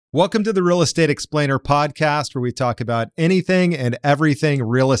Welcome to the Real Estate Explainer podcast, where we talk about anything and everything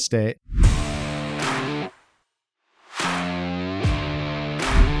real estate.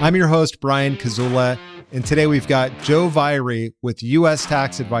 I'm your host, Brian Kazula, and today we've got Joe Viery with U.S.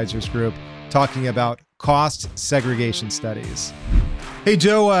 Tax Advisors Group talking about cost segregation studies. Hey,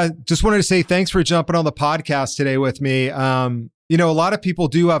 Joe, just wanted to say thanks for jumping on the podcast today with me. A lot of people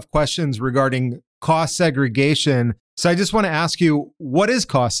do have questions regarding cost segregation. So I just want to ask you, what is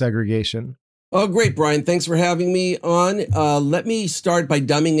cost segregation? Oh, great, Brian. Thanks for having me on. Let me start by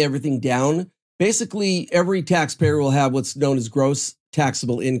dumbing everything down. Basically, every taxpayer will have what's known as gross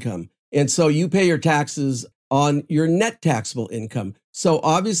taxable income. And so you pay your taxes on your net taxable income. So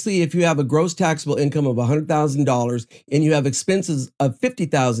obviously, if you have a gross taxable income of $100,000 and you have expenses of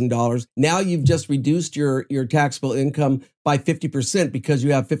 $50,000, now you've just reduced your taxable income by 50% because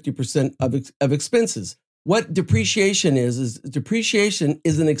you have 50% of expenses. What depreciation is depreciation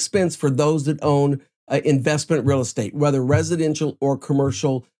is an expense for those that own investment real estate, whether residential or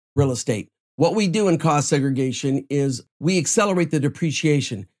commercial real estate. What we do in cost segregation is we accelerate the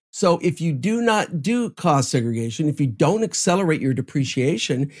depreciation. So if you do not do cost segregation, if you don't accelerate your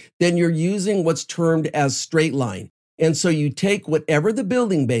depreciation, then you're using what's termed as straight line. And so you take whatever the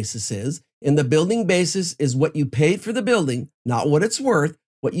building basis is, and the building basis is what you paid for the building, not what it's worth.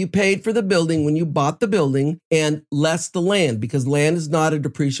 What you paid for the building when you bought the building, and less the land, because land is not a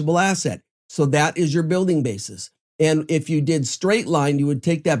depreciable asset. So that is your building basis. And if you did straight line, you would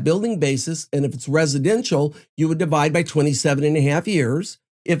take that building basis, and if it's residential, you would divide by 27 and a half years.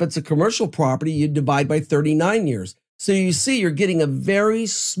 If it's a commercial property, you'd divide by 39 years. So you see, you're getting a very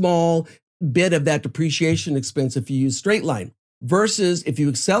small bit of that depreciation expense if you use straight line. Versus if you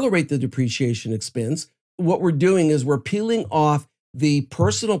accelerate the depreciation expense, what we're doing is we're peeling off the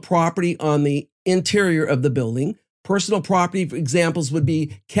personal property on the interior of the building. Personal property examples would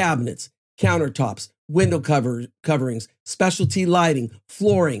be cabinets, countertops, window coverings, specialty lighting,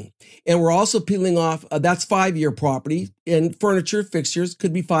 flooring. And we're also peeling off, that's 5-year property, and furniture, fixtures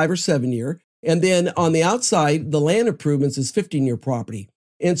could be 5 or 7 year. And then on the outside, the land improvements is 15-year property.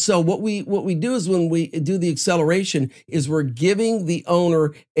 And so what we do is when we do the acceleration is we're giving the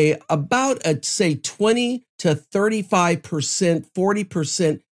owner about say 20 to 35%,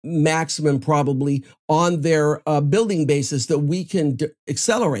 40% maximum probably on their building basis that we can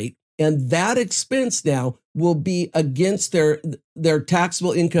accelerate. And that expense now will be against their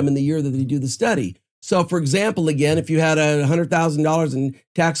taxable income in the year that they do the study. So for example, again, if you had $100,000 in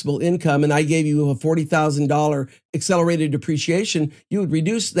taxable income and I gave you a $40,000 accelerated depreciation, you would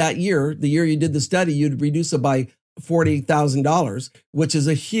reduce that year, the year you did the study, you'd reduce it by $40,000, which is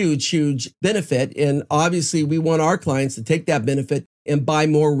a huge, huge benefit. And obviously we want our clients to take that benefit and buy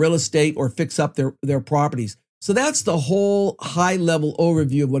more real estate or fix up their properties. So that's the whole high level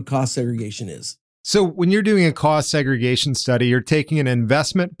overview of what cost segregation is. So when you're doing a cost segregation study, you're taking an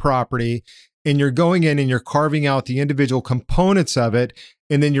investment property and you're going in and you're carving out the individual components of it,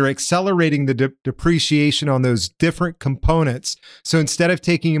 and then you're accelerating the depreciation on those different components. So instead of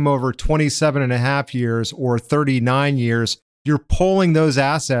taking them over 27 and a half years or 39 years, you're pulling those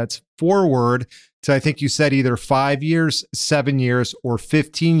assets forward to, I think you said, either 5 years, 7 years, or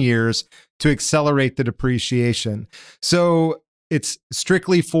 15 years to accelerate the depreciation. So it's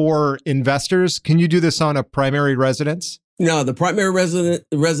strictly for investors. Can you do this on a primary residence? No, the primary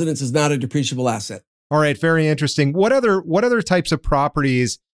residence is not a depreciable asset. All right, very interesting. What other types of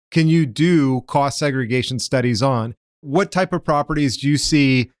properties can you do cost segregation studies on? What type of properties do you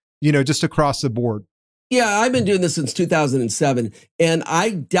see, just across the board? Yeah, I've been doing this since 2007, and I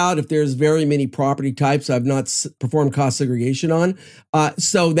doubt if there's very many property types I've not performed cost segregation on.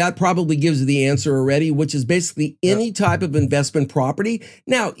 So that probably gives you the answer already, which is basically any type of investment property.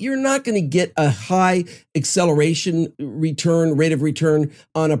 Now, you're not going to get a high acceleration rate of return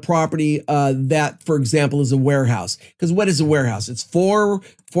on a property that, for example, is a warehouse. Because what is a warehouse? It's four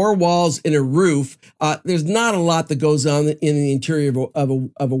walls and a roof. There's not a lot that goes on in the interior of a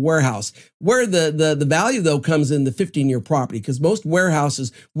warehouse. Where the value, though, comes in the 15-year property, because most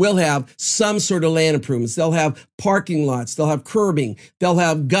warehouses will have some sort of land improvements. They'll have parking lots. They'll have curbing. They'll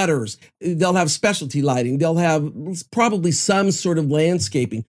have gutters. They'll have specialty lighting. They'll have probably some sort of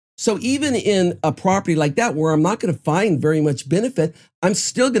landscaping. So even in a property like that, where I'm not going to find very much benefit, I'm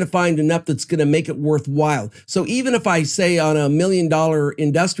still going to find enough that's going to make it worthwhile. So even if I say on $1 million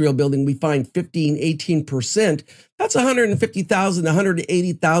industrial building, we find 15, 18%, that's $150,000,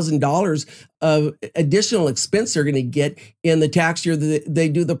 $180,000 of additional expense they're going to get in the tax year that they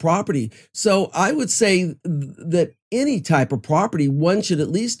do the property. So I would say that any type of property, one should at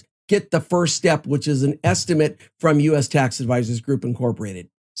least get the first step, which is an estimate from U.S. Tax Advisors Group Incorporated.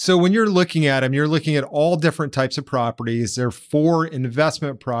 So when you're looking at them, you're looking at all different types of properties. There are 4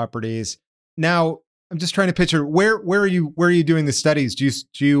 investment properties. Now, I'm just trying to picture where are you doing the studies? Do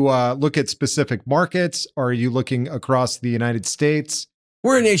you look at specific markets? Or are you looking across the United States?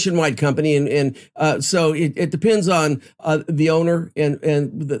 We're a nationwide company, and so it depends on the owner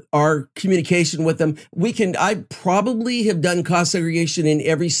and our communication with them. I probably have done cost segregation in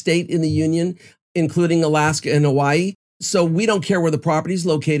every state in the union, including Alaska and Hawaii. So we don't care where the property is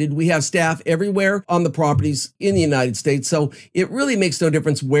located. We have staff everywhere on the properties in the United States. So it really makes no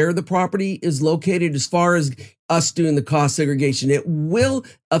difference where the property is located as far as us doing the cost segregation. It will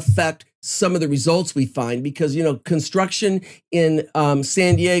affect some of the results we find because, construction in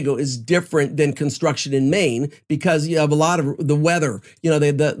San Diego is different than construction in Maine because you have a lot of the weather,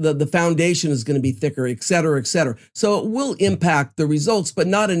 the foundation is going to be thicker, et cetera, et cetera. So it will impact the results, but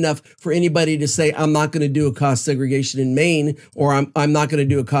not enough for anybody to say, I'm not going to do a cost segregation in Maine, or I'm not going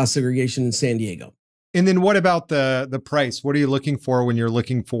to do a cost segregation in San Diego. And then what about the price? What are you looking for when you're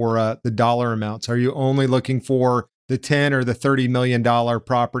looking for the dollar amounts? Are you only looking for the 10 or the $30 million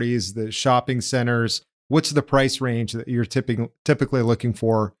properties, the shopping centers? What's the price range that you're typically looking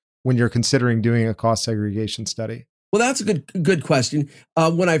for when you're considering doing a cost segregation study? Well, that's a good question.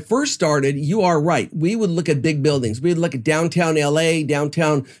 When I first started, you are right. We would look at big buildings. We would look at downtown LA,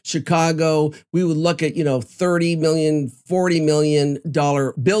 downtown Chicago. We would look at, $30 million, $40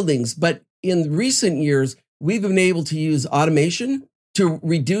 million buildings. But in recent years, we've been able to use automation to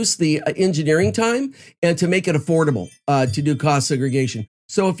reduce the engineering time and to make it affordable to do cost segregation.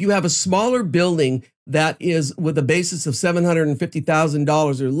 So if you have a smaller building that is with a basis of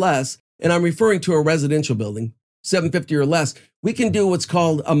 $750,000 or less, and I'm referring to a residential building, 750 or less, we can do what's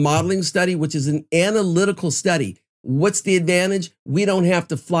called a modeling study, which is an analytical study. What's the advantage? We don't have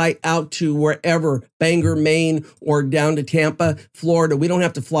to fly out to wherever, Bangor, Maine, or down to Tampa, Florida. We don't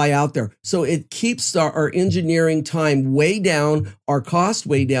have to fly out there. So it keeps our engineering time way down, our cost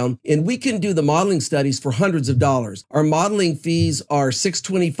way down, and we can do the modeling studies for hundreds of dollars. Our modeling fees are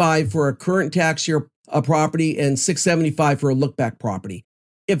 $625 for a current tax year property and $675 for a look-back property.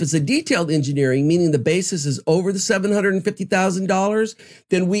 If it's a detailed engineering, meaning the basis is over the $750,000,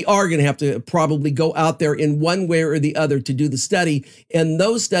 then we are going to have to probably go out there in one way or the other to do the study. And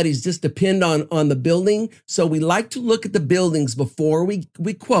those studies just depend on the building. So we like to look at the buildings before we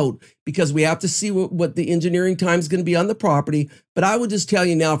quote, because we have to see what the engineering time is going to be on the property. But I would just tell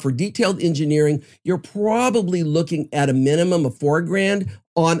you now, for detailed engineering, you're probably looking at a minimum of $4,000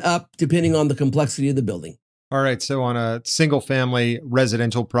 on up, depending on the complexity of the building. All right. So on a single family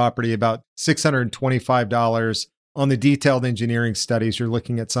residential property, about $625. On the detailed engineering studies, you're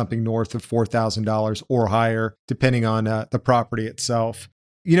looking at something north of $4,000 or higher, depending on the property itself.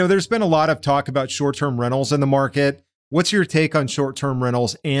 There's been a lot of talk about short-term rentals in the market. What's your take on short-term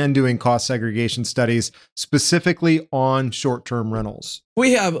rentals and doing cost segregation studies specifically on short-term rentals?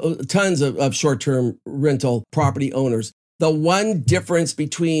 We have tons of short-term rental property owners. The one difference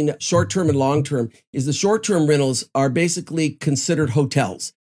between short-term and long-term is the short-term rentals are basically considered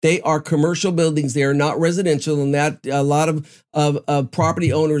hotels. They are commercial buildings. They are not residential, and that a lot of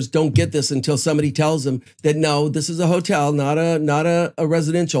property owners don't get this until somebody tells them that, no, this is a hotel, not a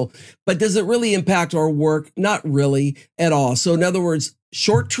residential. But does it really impact our work? Not really at all. So in other words,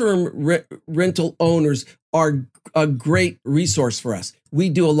 short-term rental owners are a great resource for us. We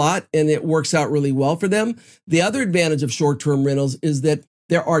do a lot and it works out really well for them. The other advantage of short-term rentals is that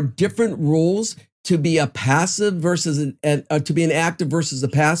there are different rules to be a passive versus to be an active versus a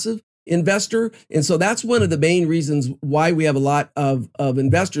passive investor. And so that's one of the main reasons why we have a lot of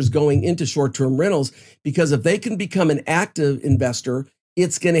investors going into short-term rentals, because if they can become an active investor,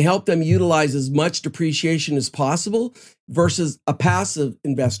 it's going to help them utilize as much depreciation as possible versus a passive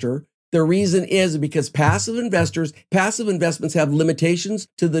investor. The reason is because passive investments have limitations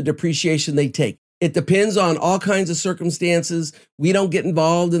to the depreciation they take. It depends on all kinds of circumstances. We don't get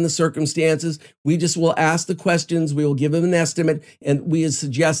involved in the circumstances. We just will ask the questions. We will give them an estimate, and we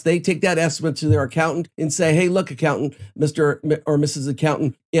suggest they take that estimate to their accountant and say, hey, look, accountant, Mr. or Mrs.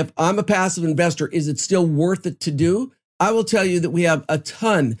 Accountant, if I'm a passive investor, is it still worth it to do? I will tell you that we have a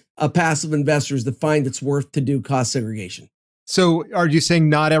ton of passive investors that find it's worth to do cost segregation. So are you saying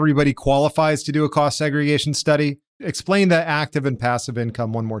not everybody qualifies to do a cost segregation study? Explain the active and passive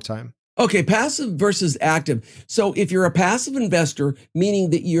income one more time. Okay, passive versus active. So if you're a passive investor,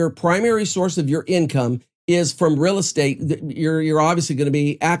 meaning that your primary source of your income is from real estate, you're obviously going to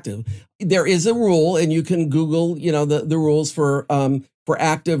be active. There is a rule, and you can Google, the rules for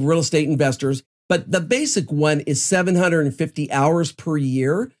active real estate investors. But the basic one is 750 hours per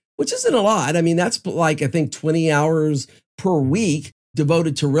year, which isn't a lot. I mean, that's like, I think 20 hours per week.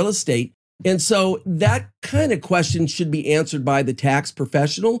 devoted to real estate. And so that kind of question should be answered by the tax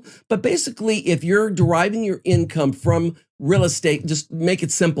professional. But basically, if you're deriving your income from real estate, just make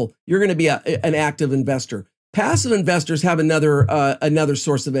it simple. You're going to be an active investor. Passive investors have another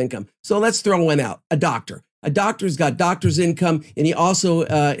source of income. So let's throw one out, a doctor. A doctor's got doctor's income, and he also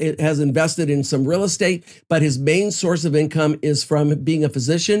has invested in some real estate, but his main source of income is from being a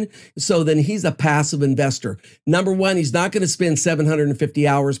physician. So then he's a passive investor. Number one, he's not going to spend 750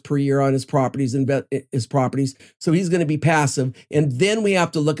 hours per year on his properties. So he's going to be passive. And then we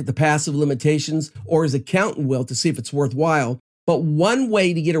have to look at the passive limitations, or his accountant will, to see if it's worthwhile. But one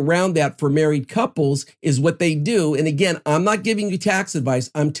way to get around that for married couples is what they do. And again, I'm not giving you tax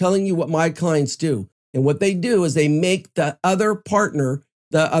advice. I'm telling you what my clients do. And what they do is they make the other partner,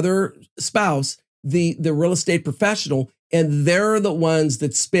 the other spouse, the real estate professional, and they're the ones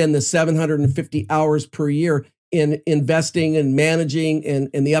that spend the 750 hours per year in investing and managing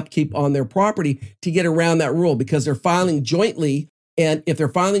and the upkeep on their property to get around that rule, because they're filing jointly. And if they're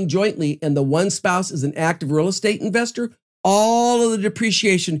filing jointly and the one spouse is an active real estate investor, all of the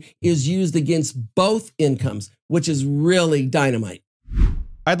depreciation is used against both incomes, which is really dynamite.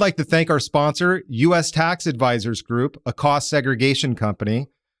 I'd like to thank our sponsor, U.S. Tax Advisors Group, a cost segregation company.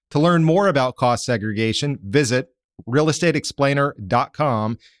 To learn more about cost segregation, visit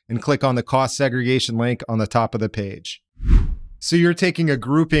realestateexplainer.com and click on the cost segregation link on the top of the page. So you're taking a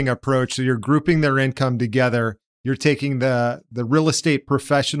grouping approach. So you're grouping their income together. You're taking the real estate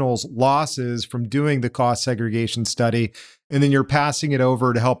professionals' losses from doing the cost segregation study, and then you're passing it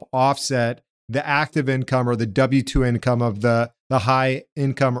over to help offset the active income or the W-2 income of the high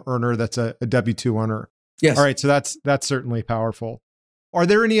income earner that's a W-2 earner. Yes. All right. So that's certainly powerful. Are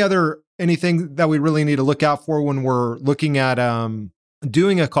there anything that we really need to look out for when we're looking at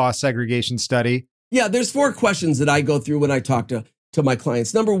doing a cost segregation study? Yeah, there's 4 questions that I go through when I talk to my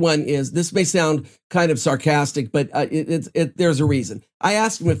clients. Number one is, this may sound kind of sarcastic, but there's a reason. I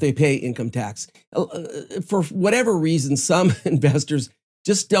ask them if they pay income tax. For whatever reason, some investors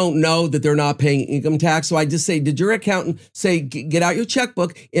just don't know that they're not paying income tax. So I just say, did your accountant say, get out your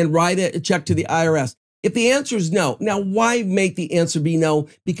checkbook and write a check to the IRS? If the answer is no, now why make the answer be no?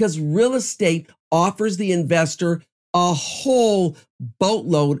 Because real estate offers the investor a whole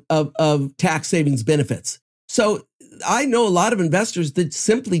boatload of tax savings benefits. So I know a lot of investors that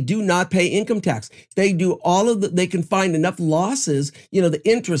simply do not pay income tax. They do they can find enough losses, the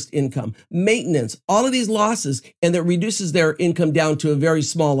interest income, maintenance, all of these losses, and that reduces their income down to a very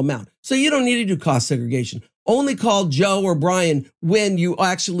small amount. So you don't need to do cost segregation. Only call Joe or Brian when your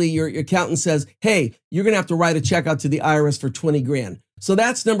accountant says, hey, you're going to have to write a check out to the IRS for 20 grand. So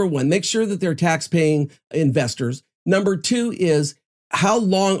that's number one. Make sure that they're tax paying investors. Number two is, how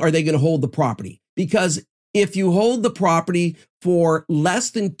long are they going to hold the property? Because if you hold the property for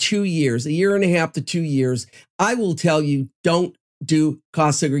less than 2 years, a year and a half to 2 years, I will tell you, don't do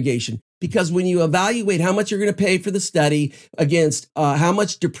cost segregation. Because when you evaluate how much you're going to pay for the study against how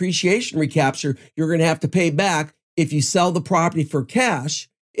much depreciation recapture you're going to have to pay back if you sell the property for cash,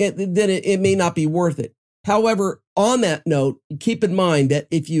 then it may not be worth it. However, on that note, keep in mind that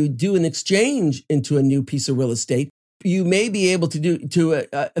if you do an exchange into a new piece of real estate, you may be able to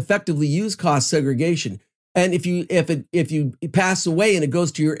effectively use cost segregation. And if you pass away and it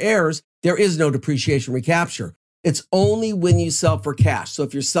goes to your heirs, there is no depreciation recapture. It's only when you sell for cash. So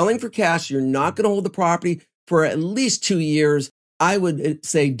if you're selling for cash, you're not going to hold the property for at least 2 years. I would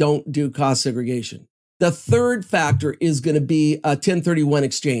say don't do cost segregation. The third factor is going to be a 1031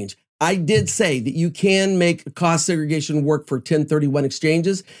 exchange. I did say that you can make cost segregation work for 1031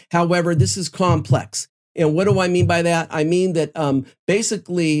 exchanges. However, this is complex. And what do I mean by that? I mean that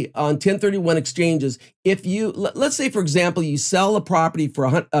basically on 1031 exchanges, if let's say, for example, you sell a property for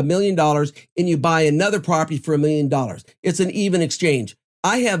 $1 million and you buy another property for $1 million. It's an even exchange.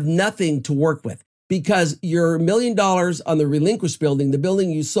 I have nothing to work with, because your $1 million on the relinquished building, the building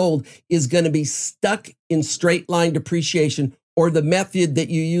you sold, is going to be stuck in straight line depreciation, or the method that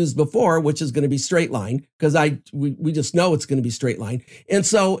you used before, which is going to be straight line, because we just know it's going to be straight line. And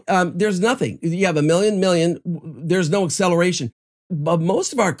so there's nothing. You have a million, there's no acceleration. But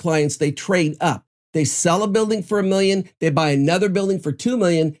most of our clients, they trade up. They sell a building for $1 million, they buy another building for $2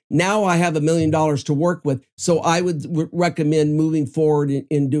 million. Now I have $1 million to work with. So I would recommend moving forward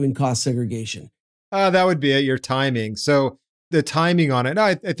in doing cost segregation. That would be it, your timing. So the timing on it,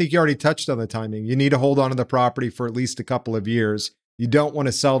 I think you already touched on the timing. You need to hold on to the property for at least a couple of years. You don't want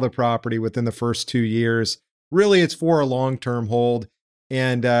to sell the property within the first 2 years. Really, it's for a long-term hold.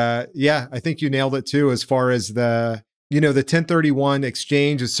 And I think you nailed it too, as far as the 1031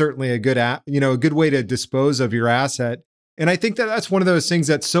 exchange is certainly a good way to dispose of your asset. And I think that that's one of those things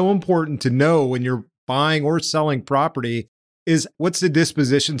that's so important to know when you're buying or selling property is what's the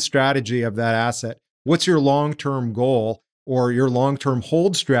disposition strategy of that asset? What's your long-term goal or your long-term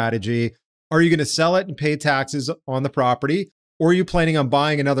hold strategy? Are you going to sell it and pay taxes on the property? Or are you planning on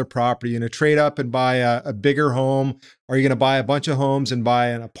buying another property and trade up and buy a bigger home? Are you going to buy a bunch of homes and buy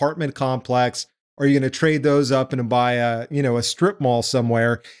an apartment complex? Are you going to trade those up and buy a strip mall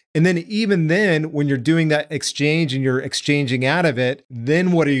somewhere? And then even then, when you're doing that exchange and you're exchanging out of it,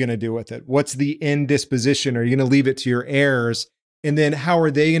 then what are you going to do with it? What's the end disposition? Are you going to leave it to your heirs? And then how are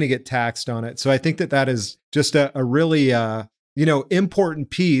they going to get taxed on it? So I think that is just a really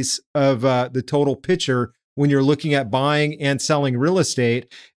important piece of the total picture when you're looking at buying and selling real estate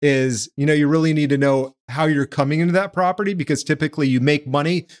is, you really need to know how you're coming into that property, because typically you make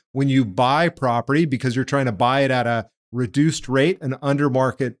money when you buy property because you're trying to buy it at a reduced rate, an under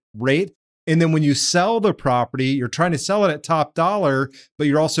market rate. And then when you sell the property, you're trying to sell it at top dollar, but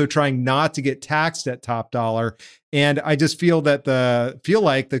you're also trying not to get taxed at top dollar. And I just feel like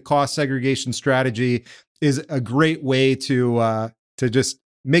the cost segregation strategy is a great way to just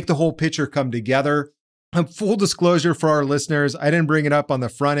make the whole picture come together. Full disclosure for our listeners, I didn't bring it up on the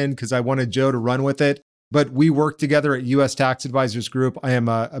front end because I wanted Joe to run with it, but we work together at U.S. Tax Advisors Group. I am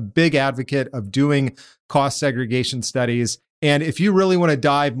a big advocate of doing cost segregation studies. And if you really want to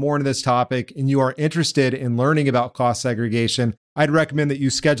dive more into this topic and you are interested in learning about cost segregation, I'd recommend that you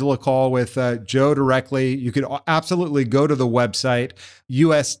schedule a call with Joe directly. You could absolutely go to the website,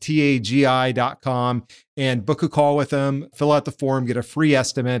 ustagi.com, and book a call with him, fill out the form, get a free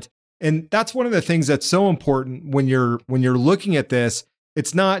estimate. And that's one of the things that's so important when you're looking at this.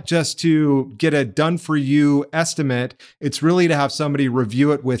 It's not just to get a done for you estimate. It's really to have somebody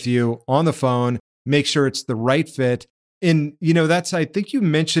review it with you on the phone, make sure it's the right fit. And, I think you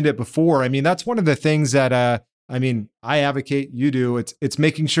mentioned it before. I mean, that's one of the things that, I advocate you do. It's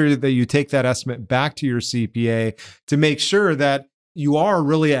making sure that you take that estimate back to your CPA to make sure that you are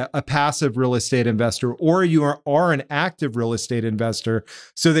really a passive real estate investor, or you are an active real estate investor,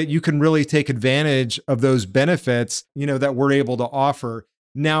 so that you can really take advantage of those benefits, that we're able to offer.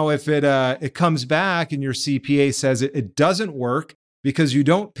 Now, if it comes back and your CPA says it doesn't work because you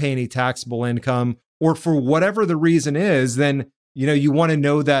don't pay any taxable income, or for whatever the reason is, then you want to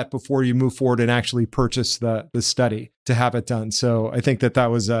know that before you move forward and actually purchase the study to have it done. So I think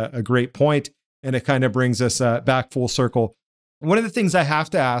that was a great point, and it kind of brings us back full circle. One of the things I have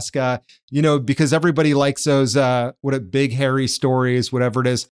to ask, because everybody likes those big hairy stories, whatever it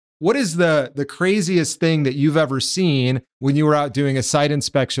is. What is the craziest thing that you've ever seen when you were out doing a site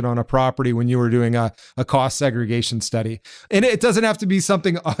inspection on a property, when you were doing a cost segregation study? And it doesn't have to be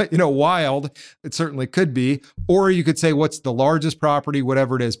something wild. It certainly could be. Or you could say, what's the largest property,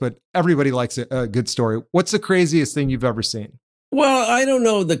 whatever it is. But everybody likes a good story. What's the craziest thing you've ever seen? Well, I don't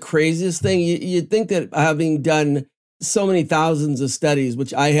know the craziest thing. You'd think that having done so many thousands of studies,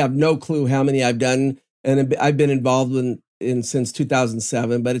 which I have no clue how many I've done, and I've been involved in since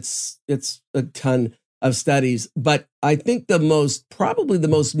 2007, but it's a ton of studies. But I think probably the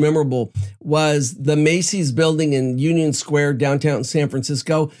most memorable was the Macy's building in Union Square, downtown San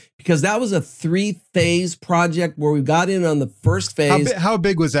Francisco, because that was a 3-phase project where we got in on the first phase. How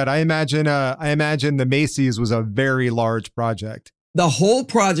big was that? I imagine the Macy's was a very large project. The whole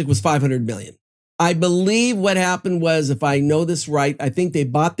project was $500 million. I believe what happened was, if I know this right, I think they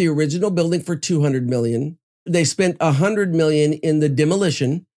bought the original building for $200 million. They spent $100 million in the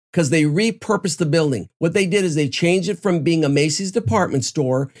demolition because they repurposed the building. What they did is they changed it from being a Macy's department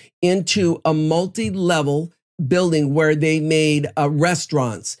store into a multi-level building where they made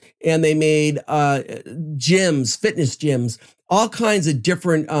restaurants, and they made gyms, fitness gyms, all kinds of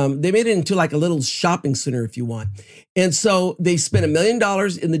different, they made it into like a little shopping center, if you want. And so they spent $1 million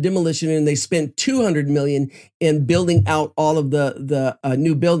in the demolition, and they spent $200 million in building out all of the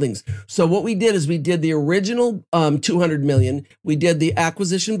new buildings. So what we did is we did the original $200 million. We did the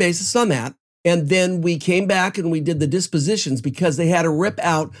acquisition basis on that. And then we came back and we did the dispositions, because they had to rip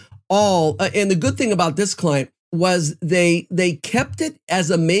out all. And the good thing about this client was they kept it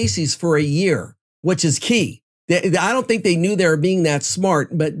as a Macy's for a year, which is key. I don't think they knew they were being that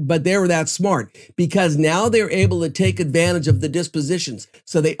smart, but they were that smart, because now they're able to take advantage of the dispositions.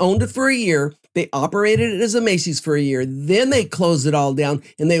 So they owned it for a year. They operated it as a Macy's for a year. Then they closed it all down,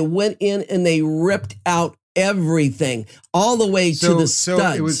 and they went in and they ripped out everything all the way to the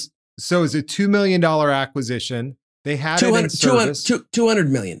studs. It was a $2 million acquisition. They had it in service. $200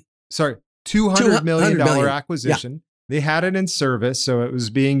 million. Sorry, $200 million million acquisition. Yeah. They had it in service, so it was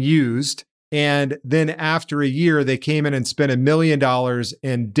being used. And then after a year, they came in and spent $1 million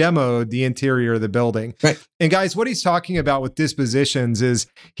and demoed the interior of the building. Right. And guys, what he's talking about with dispositions is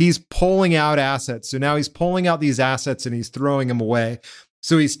he's pulling out assets. So now he's pulling out these assets and he's throwing them away.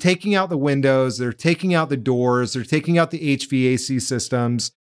 So he's taking out the windows, they're taking out the doors, they're taking out the HVAC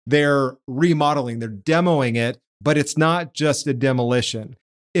systems, they're remodeling, they're demoing it, but it's not just a demolition.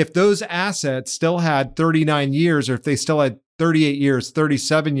 If those assets still had 39 years, or if they still had 38 years,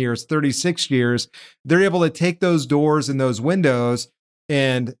 37 years, 36 years, they're able to take those doors and those windows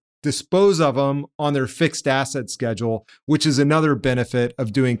and dispose of them on their fixed asset schedule, which is another benefit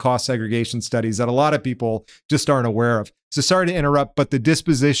of doing cost segregation studies that a lot of people just aren't aware of. So sorry to interrupt, but the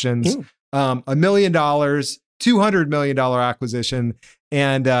dispositions, $1 million, $200 million acquisition.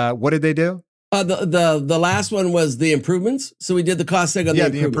 And what did they do? The last one was the improvements. So we did the cost seg on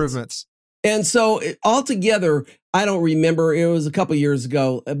the improvements. And so altogether, I don't remember, it was a couple years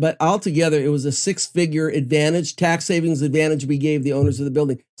ago, but altogether it was a 6-figure advantage, tax savings advantage we gave the owners of the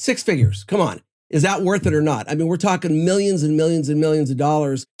building. 6 figures, come on. Is that worth it or not? I mean, we're talking millions and millions and millions of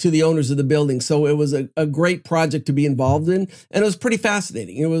dollars to the owners of the building. So it was a great project to be involved in. And it was pretty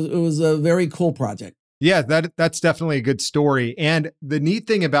fascinating. It was a very cool project. Yeah, that's definitely a good story. And the neat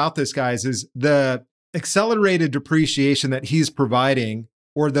thing about this, guys, is the accelerated depreciation that he's providing,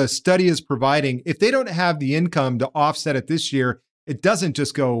 or the study is providing, if they don't have the income to offset it this year, it doesn't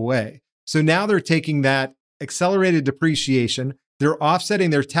just go away. So now they're taking that accelerated depreciation, they're offsetting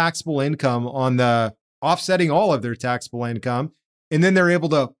their taxable income offsetting all of their taxable income, and then they're able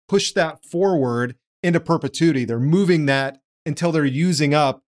to push that forward into perpetuity. They're moving that until they're using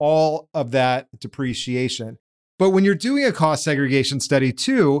up all of that depreciation. But when you're doing a cost segregation study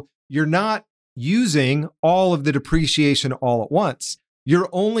too, you're not using all of the depreciation all at once. You're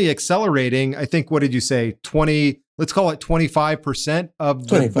only accelerating, I think, what did you say, 20, let's call it 25% of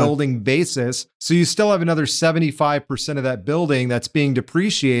the building basis. So you still have another 75% of that building that's being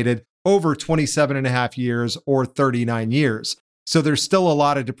depreciated over 27 and a half years or 39 years. So there's still a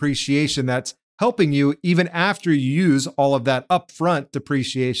lot of depreciation that's helping you even after you use all of that upfront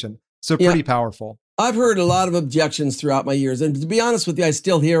depreciation. So pretty powerful. I've heard a lot of objections throughout my years. And to be honest with you, I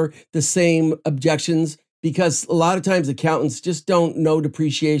still hear the same objections, because a lot of times accountants just don't know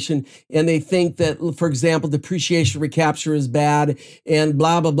depreciation, and they think that, for example, depreciation recapture is bad and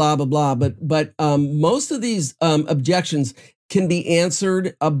blah, blah, blah, blah, blah. But most of these objections can be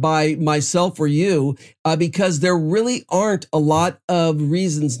answered by myself or you, because there really aren't a lot of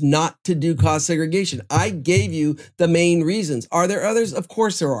reasons not to do cost segregation. I gave you the main reasons. Are there others? Of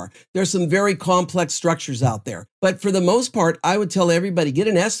course there are. There's some very complex structures out there. But for the most part, I would tell everybody, get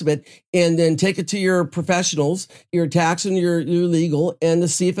an estimate and then take it to your professionals, your tax and your legal, and to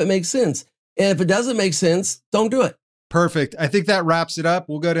see if it makes sense. And if it doesn't make sense, don't do it. Perfect. I think that wraps it up.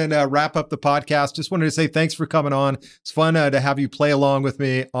 We'll go ahead and wrap up the podcast. Just wanted to say thanks for coming on. It's fun to have you play along with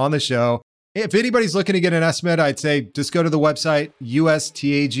me on the show. If anybody's looking to get an estimate, I'd say just go to the website,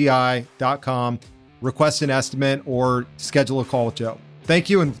 ustagi.com, request an estimate, or schedule a call with Joe. Thank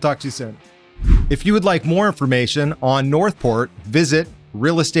you, and we'll talk to you soon. If you would like more information on Northport, visit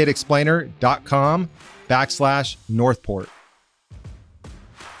realestateexplainer.com/Northport.